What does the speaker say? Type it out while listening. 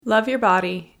Love your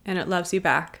body, and it loves you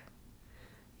back.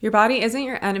 Your body isn't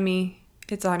your enemy,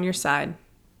 it's on your side.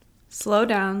 Slow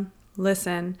down,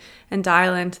 listen, and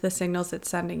dial into the signals it's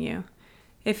sending you.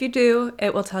 If you do,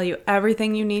 it will tell you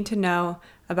everything you need to know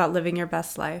about living your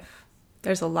best life.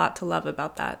 There's a lot to love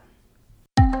about that.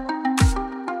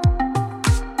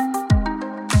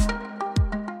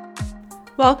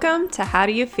 Welcome to How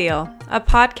Do You Feel, a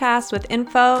podcast with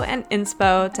info and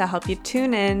inspo to help you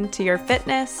tune in to your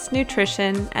fitness,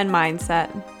 nutrition, and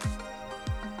mindset.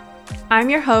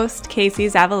 I'm your host, Casey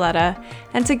Zavaleta,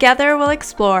 and together we'll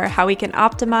explore how we can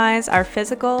optimize our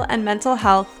physical and mental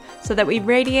health so that we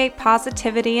radiate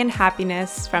positivity and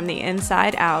happiness from the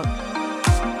inside out.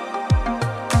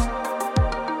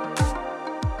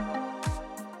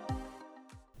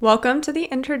 Welcome to the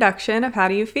introduction of How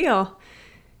Do You Feel?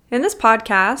 In this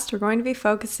podcast, we're going to be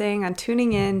focusing on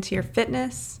tuning in to your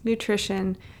fitness,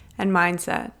 nutrition, and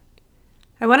mindset.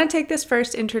 I want to take this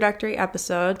first introductory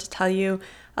episode to tell you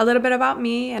a little bit about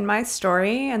me and my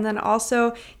story, and then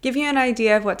also give you an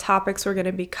idea of what topics we're going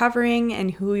to be covering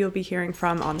and who you'll be hearing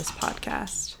from on this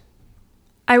podcast.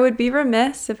 I would be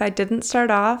remiss if I didn't start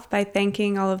off by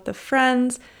thanking all of the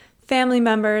friends, family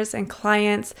members, and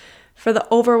clients for the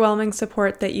overwhelming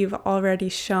support that you've already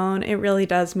shown. It really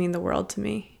does mean the world to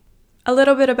me. A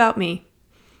little bit about me.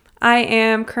 I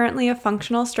am currently a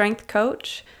functional strength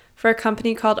coach for a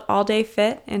company called All Day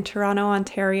Fit in Toronto,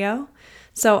 Ontario.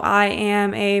 So I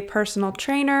am a personal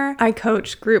trainer. I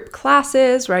coach group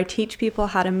classes where I teach people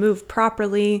how to move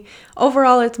properly.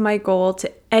 Overall, it's my goal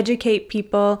to educate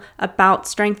people about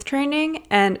strength training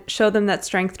and show them that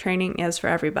strength training is for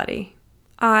everybody.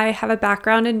 I have a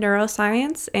background in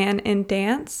neuroscience and in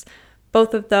dance.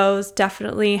 Both of those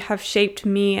definitely have shaped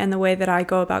me and the way that I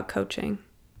go about coaching.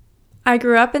 I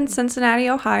grew up in Cincinnati,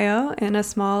 Ohio, in a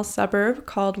small suburb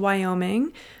called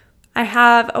Wyoming. I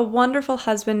have a wonderful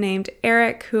husband named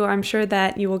Eric, who I'm sure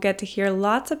that you will get to hear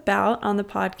lots about on the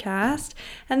podcast.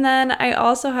 And then I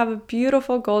also have a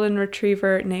beautiful golden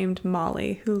retriever named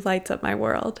Molly, who lights up my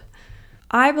world.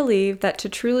 I believe that to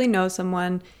truly know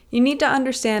someone, you need to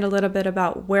understand a little bit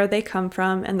about where they come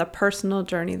from and the personal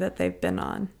journey that they've been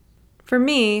on. For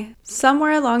me,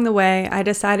 somewhere along the way, I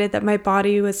decided that my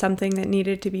body was something that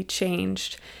needed to be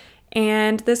changed.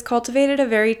 And this cultivated a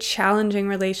very challenging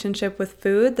relationship with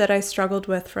food that I struggled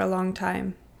with for a long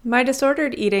time. My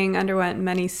disordered eating underwent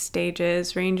many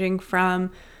stages, ranging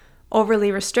from overly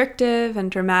restrictive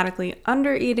and dramatically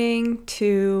undereating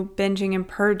to binging and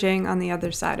purging on the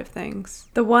other side of things.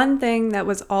 The one thing that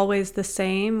was always the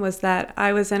same was that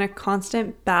I was in a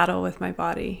constant battle with my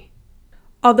body.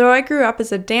 Although I grew up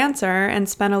as a dancer and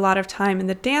spent a lot of time in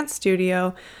the dance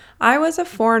studio, I was a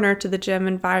foreigner to the gym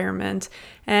environment,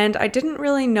 and I didn't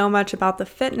really know much about the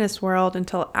fitness world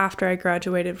until after I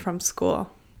graduated from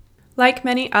school. Like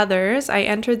many others, I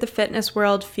entered the fitness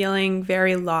world feeling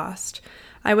very lost.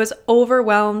 I was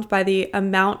overwhelmed by the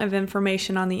amount of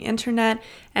information on the internet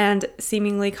and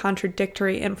seemingly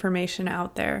contradictory information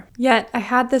out there. Yet I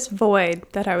had this void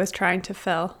that I was trying to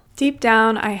fill. Deep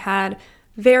down, I had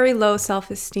very low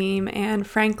self-esteem, and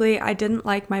frankly, I didn't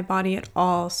like my body at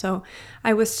all. So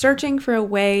I was searching for a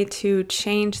way to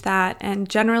change that and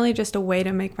generally just a way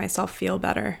to make myself feel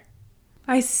better.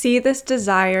 I see this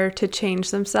desire to change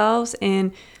themselves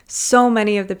in so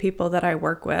many of the people that I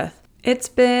work with. It's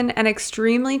been an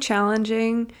extremely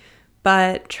challenging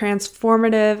but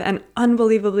transformative and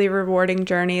unbelievably rewarding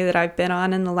journey that I've been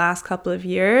on in the last couple of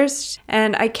years.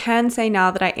 And I can say now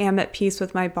that I am at peace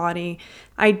with my body.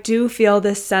 I do feel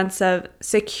this sense of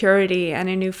security and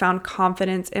a newfound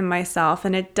confidence in myself.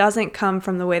 And it doesn't come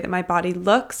from the way that my body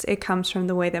looks, it comes from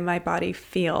the way that my body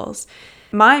feels.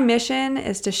 My mission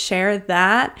is to share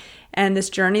that and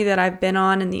this journey that I've been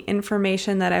on and the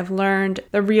information that I've learned,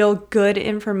 the real good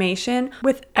information,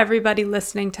 with everybody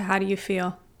listening to How Do You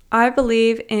Feel? I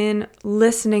believe in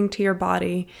listening to your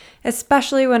body,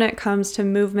 especially when it comes to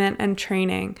movement and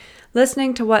training,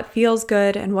 listening to what feels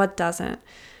good and what doesn't.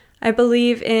 I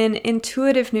believe in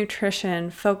intuitive nutrition,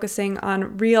 focusing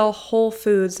on real whole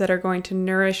foods that are going to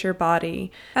nourish your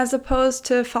body, as opposed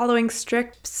to following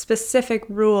strict, specific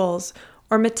rules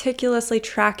or meticulously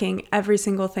tracking every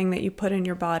single thing that you put in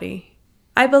your body.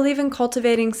 I believe in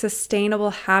cultivating sustainable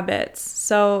habits,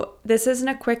 so this isn't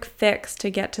a quick fix to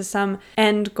get to some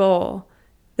end goal.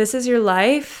 This is your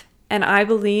life, and I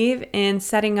believe in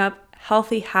setting up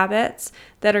healthy habits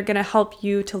that are going to help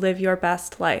you to live your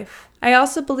best life. I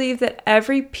also believe that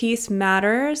every piece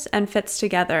matters and fits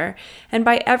together. And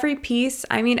by every piece,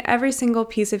 I mean every single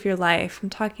piece of your life. I'm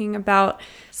talking about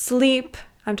sleep,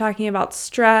 I'm talking about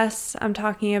stress. I'm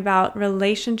talking about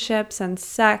relationships and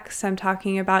sex. I'm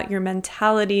talking about your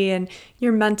mentality and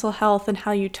your mental health and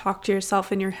how you talk to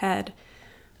yourself in your head.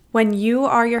 When you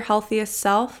are your healthiest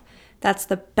self, that's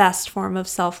the best form of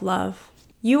self-love.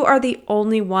 You are the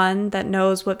only one that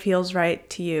knows what feels right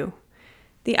to you.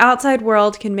 The outside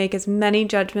world can make as many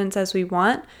judgments as we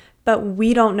want, but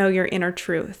we don't know your inner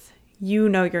truth. You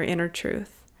know your inner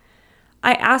truth.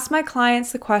 I ask my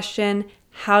clients the question,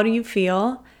 how do you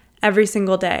feel, every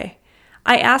single day.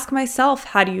 I ask myself,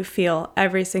 how do you feel,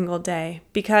 every single day?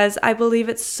 Because I believe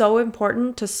it's so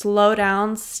important to slow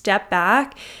down, step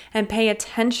back, and pay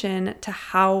attention to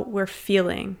how we're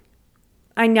feeling.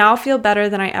 I now feel better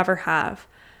than I ever have.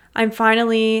 I'm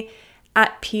finally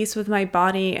at peace with my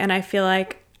body, and I feel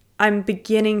like I'm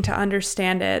beginning to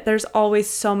understand it. There's always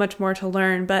so much more to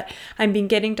learn, but I'm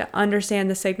beginning to understand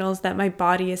the signals that my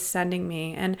body is sending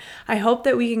me. And I hope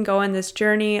that we can go on this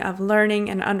journey of learning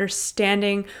and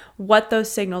understanding what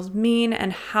those signals mean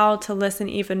and how to listen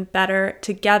even better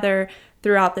together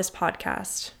throughout this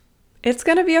podcast. It's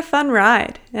going to be a fun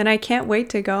ride, and I can't wait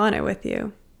to go on it with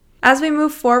you. As we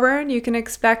move forward, you can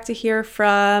expect to hear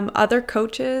from other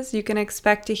coaches. You can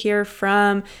expect to hear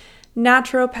from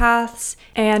naturopaths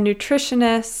and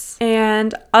nutritionists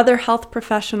and other health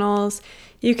professionals.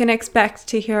 You can expect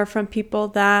to hear from people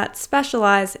that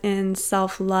specialize in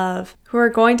self-love, who are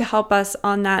going to help us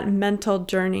on that mental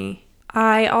journey.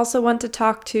 I also want to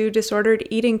talk to disordered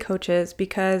eating coaches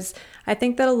because I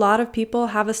think that a lot of people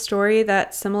have a story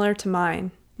that's similar to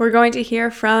mine. We're going to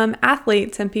hear from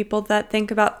athletes and people that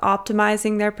think about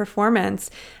optimizing their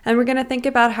performance, and we're going to think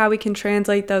about how we can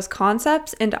translate those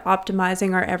concepts into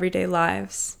optimizing our everyday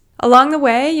lives. Along the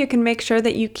way, you can make sure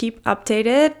that you keep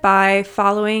updated by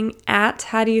following at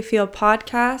How Do You Feel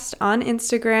Podcast on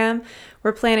Instagram.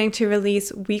 We're planning to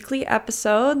release weekly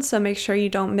episodes, so make sure you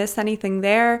don't miss anything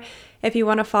there. If you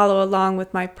want to follow along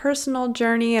with my personal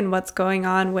journey and what's going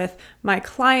on with my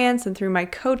clients and through my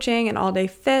coaching and All Day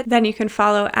Fit, then you can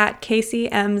follow at Casey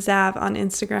M. Zav on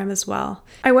Instagram as well.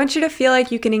 I want you to feel like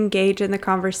you can engage in the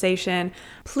conversation.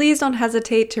 Please don't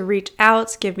hesitate to reach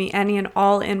out, give me any and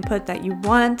all input that you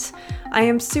want. I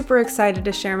am super excited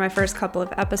to share my first couple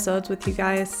of episodes with you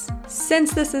guys.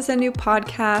 Since this is a new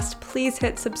podcast, please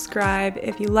hit subscribe.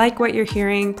 If you like what you're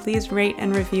hearing, please rate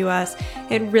and review us.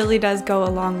 It really does go a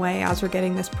long way as we're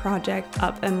getting this project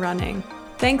up and running.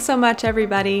 Thanks so much,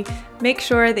 everybody. Make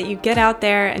sure that you get out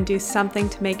there and do something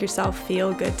to make yourself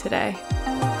feel good today.